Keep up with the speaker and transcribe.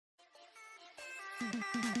Hey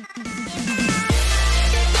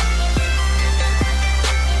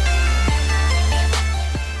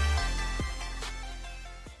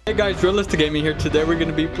guys, Realistic Gaming here. Today we're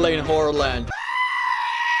gonna be playing Horrorland,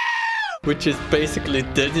 which is basically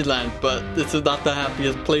Disneyland, but this is not the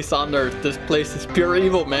happiest place on earth. This place is pure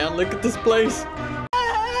evil, man. Look at this place.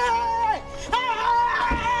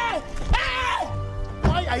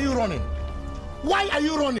 Why are you running? Why are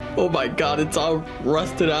you running? Oh my god, it's all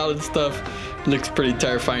rusted out and stuff. Looks pretty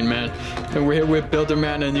terrifying, man. And we're here with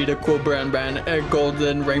Builderman, Anita, Cool Brand, Egg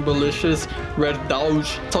Golden, Rainbowlicious, Red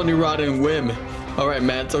Doge, Tony Rod, and Wim. Alright,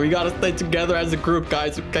 man, so we gotta stay together as a group,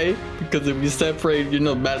 guys, okay? Because if we separate, you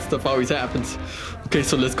know, bad stuff always happens. Okay,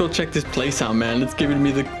 so let's go check this place out, man. It's giving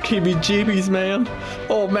me the heebie-jeebies, man.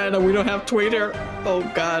 Oh, man, we don't have Twitter. Oh,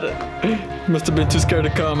 God. Must have been too scared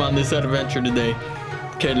to come on this adventure today.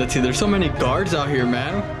 Okay, let's see. There's so many guards out here,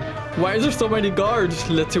 man. Why is there so many guards?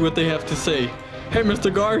 Let's see what they have to say. Hey, Mr.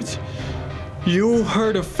 Guards. You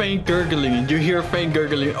heard a faint gurgling. You hear a faint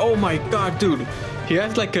gurgling. Oh, my God, dude. He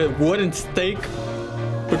has like a wooden stake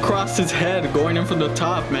across his head going in from the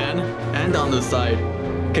top, man, and on the side.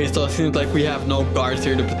 Okay, so it seems like we have no guards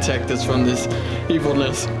here to protect us from this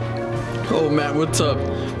evilness. Oh man, what's up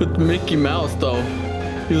with Mickey Mouse though?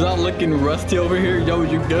 He's not looking rusty over here. Yo,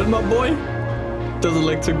 you good, my boy? Doesn't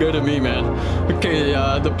look too good to me, man. Okay,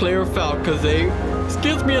 the player fell because they...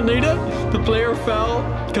 Excuse me, Anita. The player fell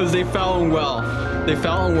because they fell unwell. They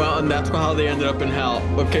fell unwell, and that's how they ended up in hell.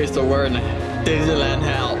 Okay, so we're in Disneyland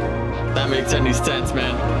hell. That makes any sense,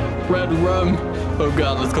 man. Red rum. Oh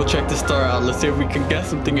god, let's go check the star out. Let's see if we can get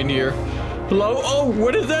something in here. Hello? Oh,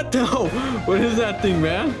 what is that though? What is that thing,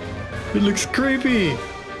 man? It looks creepy.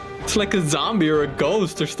 It's like a zombie or a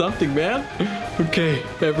ghost or something, man. Okay,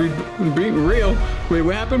 be real. Wait,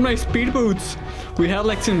 what happened to my speed boots? We had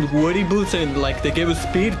like some woody boots and like they gave us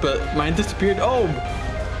speed, but mine disappeared. Oh,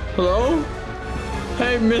 hello?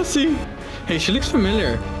 Hey, Missy. Hey, she looks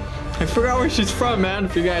familiar. I forgot where she's from, man.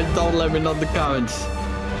 If you guys don't, let me know in the comments.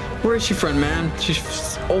 Where is she from, man?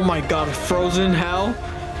 She's... Oh my god, Frozen Hell?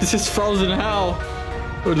 This is Frozen Hell.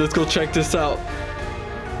 Oh, let's go check this out.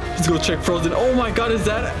 Let's go check Frozen. Oh my god, is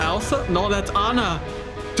that Elsa? No, that's Anna.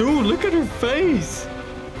 Dude, look at her face.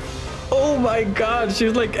 Oh my god,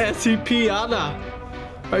 she's like SCP Anna.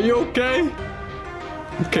 Are you okay?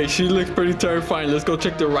 Okay, she looks pretty terrifying. Let's go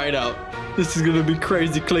check the ride out. This is gonna be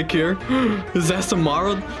crazy. Click here. Is that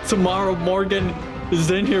Samara? Samara Morgan is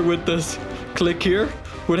in here with us. Click here.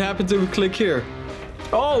 What happens if we click here?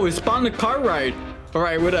 Oh, it spawned a car ride. All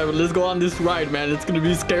right, whatever. Let's go on this ride, man. It's gonna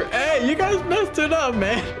be scary. Hey, you guys messed it up,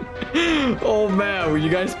 man. Oh man, you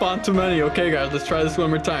guys spawned too many. Okay, guys, let's try this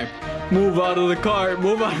one more time. Move out of the car.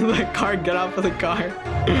 Move out of the car. Get out of the car.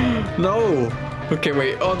 No. Okay,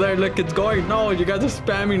 wait. Oh, there. Look, it's going. No, you guys are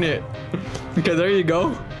spamming it. Okay, there you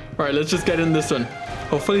go. All right, let's just get in this one.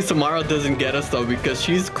 Hopefully Samara doesn't get us though, because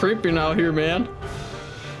she's creeping out here, man.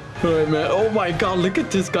 All right, man. Oh my god, look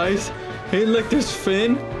at this, guys. Hey, look, there's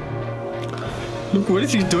Finn. Look, what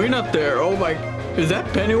is he doing up there? Oh my, is that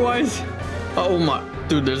Pennywise? Oh my,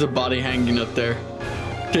 dude, there's a body hanging up there.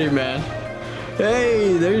 Okay, man.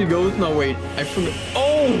 Hey, there you go. No, wait, I forgot.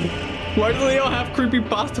 Oh, why do they all have creepy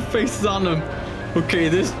pasta faces on them? Okay,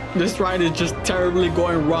 this ride is just terribly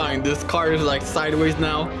going wrong. This car is like sideways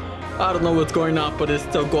now. I don't know what's going on, but it's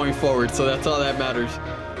still going forward, so that's all that matters.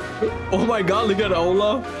 Oh my god, look at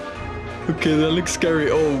Olaf. Okay, that looks scary.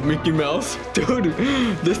 Oh, Mickey Mouse. Dude,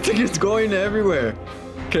 this thing is going everywhere.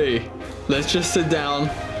 Okay, let's just sit down.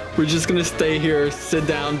 We're just gonna stay here, sit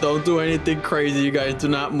down. Don't do anything crazy. You guys do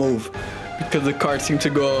not move, because the car seems to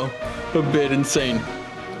go a bit insane.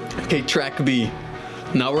 Okay, track B.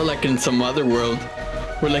 Now we're like in some other world.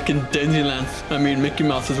 We're like in Disneyland's, I mean Mickey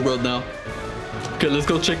Mouse's world now. Okay, let's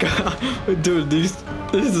go check out. Dude, this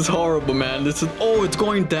is horrible, man. This is... Oh, it's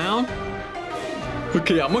going down?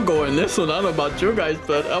 Okay, I'm gonna go in this one. I don't know about you guys,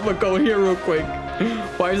 but I'm gonna go here real quick.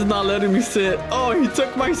 Why is it not letting me sit? Oh, he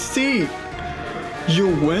took my seat. You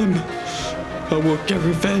win. I will get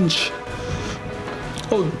revenge.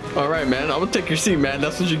 Oh, all right, man. I'm gonna take your seat, man.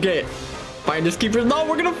 That's what you get. Finders keepers. No,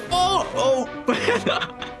 we're gonna fall. Oh.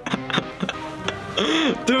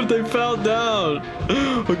 Dude, they fell down.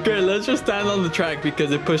 Okay, let's just stand on the track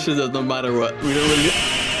because it pushes us no matter what. We don't really...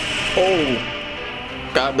 Oh.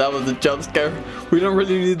 God, that was a jump scare. We don't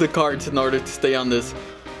really need the cards in order to stay on this.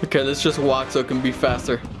 Okay, let's just walk so it can be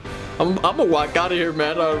faster. I'm gonna walk out of here,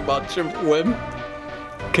 man. I don't know about your whim.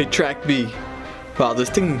 Okay, track B. Wow,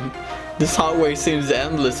 this hallway seems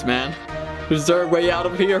endless, man. Is there a way out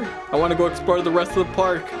of here? I want to go explore the rest of the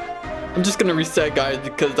park. I'm just gonna reset, guys,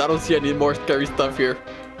 because I don't see any more scary stuff here.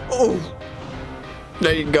 Oh,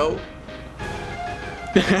 there you go.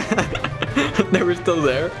 They were still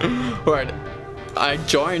there. Alright, I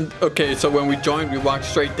joined. Okay, so when we joined, we walked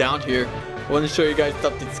straight down here. I want to show you guys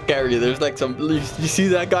something scary. There's like some, you see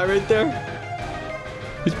that guy right there?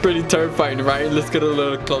 He's pretty terrifying, right? Let's get a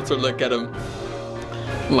little closer look at him.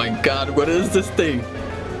 Oh my god, what is this thing?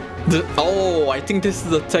 Oh, I think this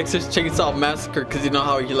is a Texas Chainsaw Massacre, because you know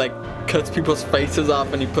how he like cuts people's faces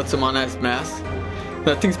off and he puts them on as masks?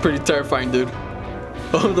 That thing's pretty terrifying, dude.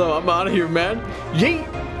 Oh no, I'm out of here, man. Yeet!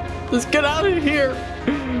 Let's get out of here!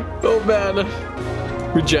 Oh man.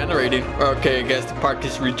 Regenerating. Okay, I guess the park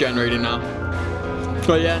is regenerating now.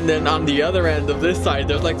 Oh yeah, and then on the other end of this side,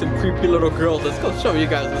 there's like some creepy little girls. Let's go show you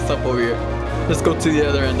guys what's up over here. Let's go to the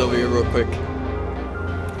other end over here real quick.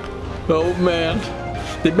 Oh man.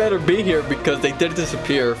 They better be here because they did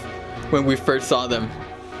disappear when we first saw them.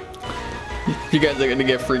 You guys are gonna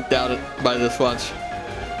get freaked out by this watch.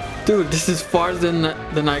 Dude, this is farther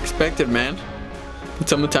than I expected, man. Can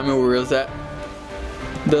someone tell me where is that?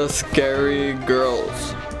 The scary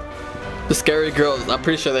girls. The scary girls. I'm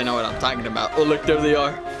pretty sure they know what I'm talking about. Oh look, there they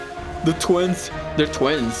are. The twins. They're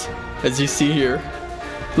twins, as you see here.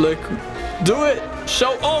 Look, do it.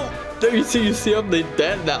 Show. Oh, there you see them. They're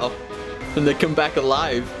dead now, and they come back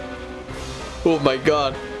alive. Oh my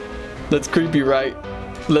god, that's creepy, right?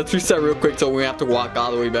 Let's reset real quick so we have to walk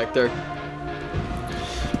all the way back there,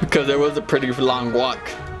 because there was a pretty long walk.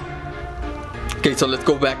 Okay, so let's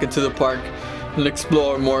go back into the park and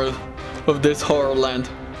explore more of this Horrorland.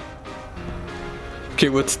 Okay,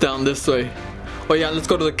 what's down this way? Oh yeah, let's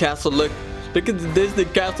go to the castle. Look at the Disney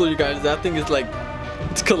castle, you guys. That thing is like,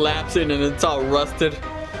 it's collapsing and it's all rusted.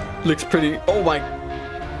 Looks pretty. Oh my.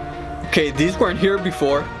 Okay, these weren't here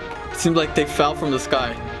before. It seems like they fell from the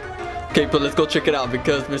sky. Okay, but let's go check it out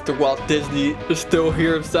because Mr. Walt Disney is still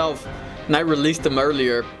here himself. And I released him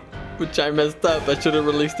earlier, which I messed up. I should have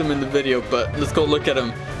released him in the video, but let's go look at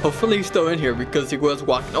him. Hopefully he's still in here because he was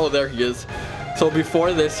walking. Oh, there he is. So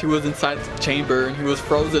before this, he was inside the chamber and he was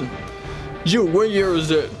frozen. You, what year is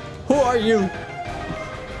it? Who are you?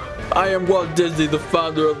 I am Walt Disney, the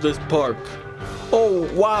founder of this park. Oh,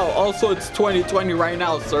 wow. Also, it's 2020 right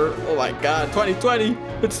now, sir. Oh my god, 2020.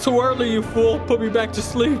 It's too early, you fool. Put me back to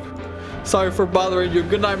sleep. Sorry for bothering you.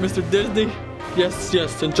 Good night, Mr. Disney. Yes,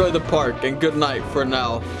 enjoy the park and good night for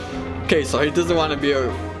now. Okay, so he doesn't want to be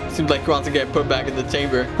seems like he wants to get put back in the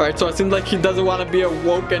chamber. Alright, so it seems like he doesn't want to be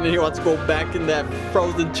awoken and he wants to go back in that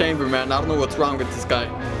frozen chamber, man. I don't know what's wrong with this guy.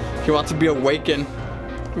 He wants to be awakened.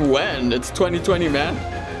 When? It's 2020, man.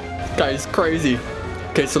 This guy is crazy.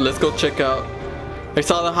 Okay, so let's go check out. I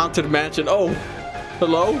saw the haunted mansion. Oh,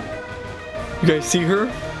 hello? You guys see her?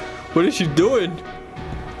 What is she doing?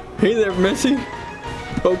 Hey there, Missy.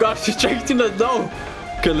 Oh gosh, she's chasing us though.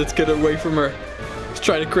 Okay, let's get away from her. Let's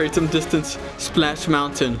try to create some distance. Splash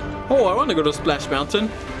Mountain. Oh, I want to go to Splash Mountain.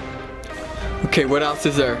 Okay, what else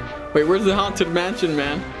is there? Wait, where's the haunted mansion,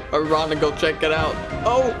 man? I want to go check it out.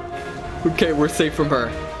 Oh, okay, we're safe from her.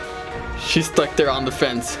 She's stuck there on the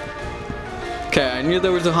fence. Okay, I knew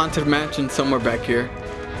there was a haunted mansion somewhere back here.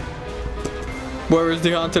 Where is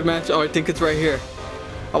the haunted mansion? Oh, I think it's right here.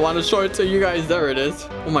 I want to show it to you guys. There it is.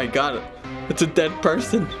 Oh my god, it's a dead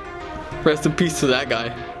person. Rest in peace to that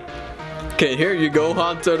guy. Okay, here you go,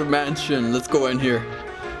 haunted mansion. Let's go in here.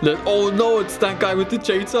 Oh no, it's that guy with the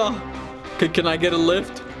chainsaw. Okay, can I get a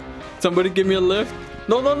lift? Somebody give me a lift.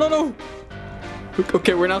 No.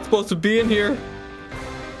 Okay, we're not supposed to be in here.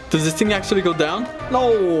 Does this thing actually go down?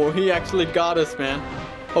 No, he actually got us, man.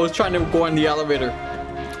 I was trying to go in the elevator.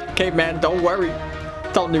 Okay, man, don't worry.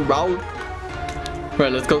 It's on the road.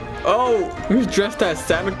 Right, let's go. Oh, he's dressed as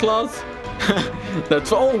Santa Claus.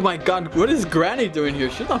 That's, oh my god, what is Granny doing here?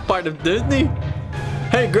 She's not part of Disney.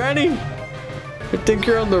 Hey, Granny. I think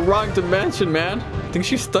you're on the wrong dimension, man. I think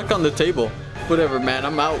she's stuck on the table. Whatever, man,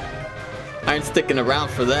 I'm out. I ain't sticking around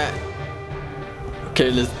for that.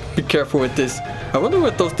 Okay, let's be careful with this. I wonder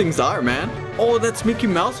what those things are, man. Oh, that's Mickey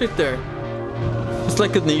Mouse right there. It's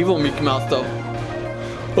like an evil Mickey Mouse, though.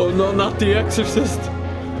 Oh no, not the Exorcist.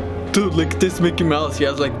 Dude, look at this Mickey Mouse. He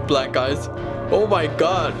has like black eyes. Oh my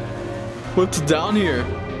god. What's down here?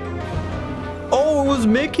 Oh, it was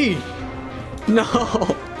Mickey. No.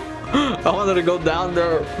 I wanted to go down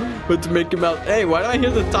there with Mickey Mouse. Hey, why do I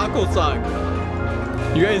hear the taco song?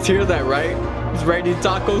 You guys hear that, right? It's raining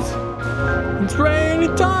tacos. It's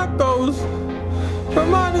raining tacos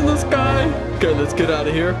from out in the sky. Okay, let's get out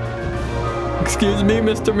of here. Excuse me,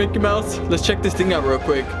 Mr. Mickey Mouse. Let's check this thing out real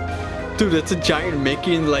quick. Dude, it's a giant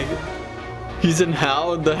Mickey and like he's in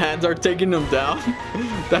hell and the hands are taking him down.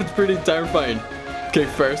 That's pretty terrifying. Okay,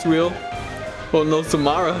 Ferris wheel. Oh no,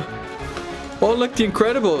 Samara. Oh look, the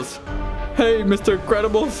Incredibles. Hey, Mr.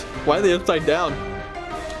 Incredibles. Why are they upside down?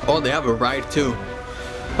 Oh, they have a ride too.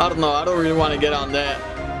 I don't know, I don't really want to get on that.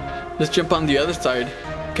 Let's jump on the other side.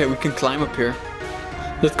 Okay, we can climb up here.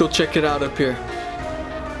 Let's go check it out up here.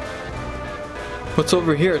 What's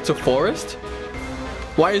over here? It's a forest?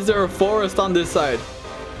 Why is there a forest on this side?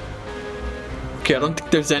 Okay, I don't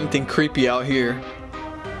think there's anything creepy out here.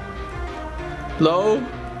 Hello?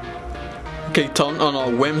 Okay,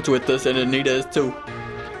 Wim's with us and Anita is too.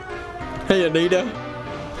 Hey Anita.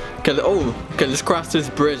 Okay, okay, let's cross this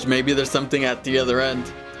bridge. Maybe there's something at the other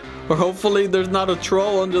end. Or hopefully there's not a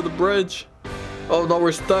troll under the bridge. Oh no,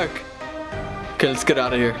 we're stuck. Okay, let's get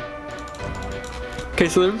out of here. Okay,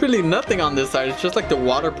 so there's really nothing on this side. It's just like the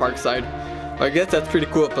water park side. I guess that's pretty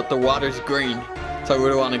cool, but the water's green. So I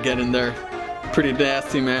really want to get in there. Pretty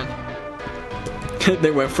nasty, man.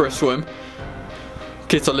 They went for a swim.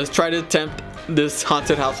 Okay, so let's try to attempt this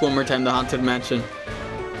haunted house one more time, the haunted mansion.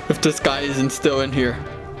 If this guy isn't still in here.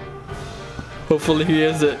 Hopefully he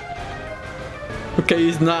isn't. Okay,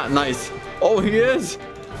 he's not. Nice. Oh, he is.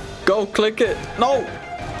 Go, click it. No.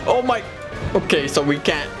 Oh my. Okay, so we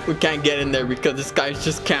can't get in there because this guy's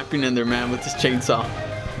just camping in there, man, with his chainsaw.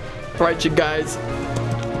 Alright, you guys.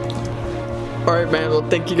 Alright, man. Well,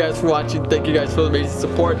 thank you guys for watching. Thank you guys for the amazing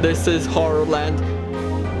support. This is Horrorland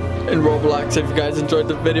in Roblox. If you guys enjoyed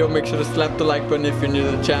the video, make sure to slap the like button. If you're new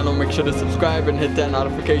to the channel, make sure to subscribe and hit that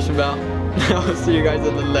notification bell. I'll see you guys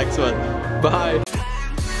in the next one. Bye.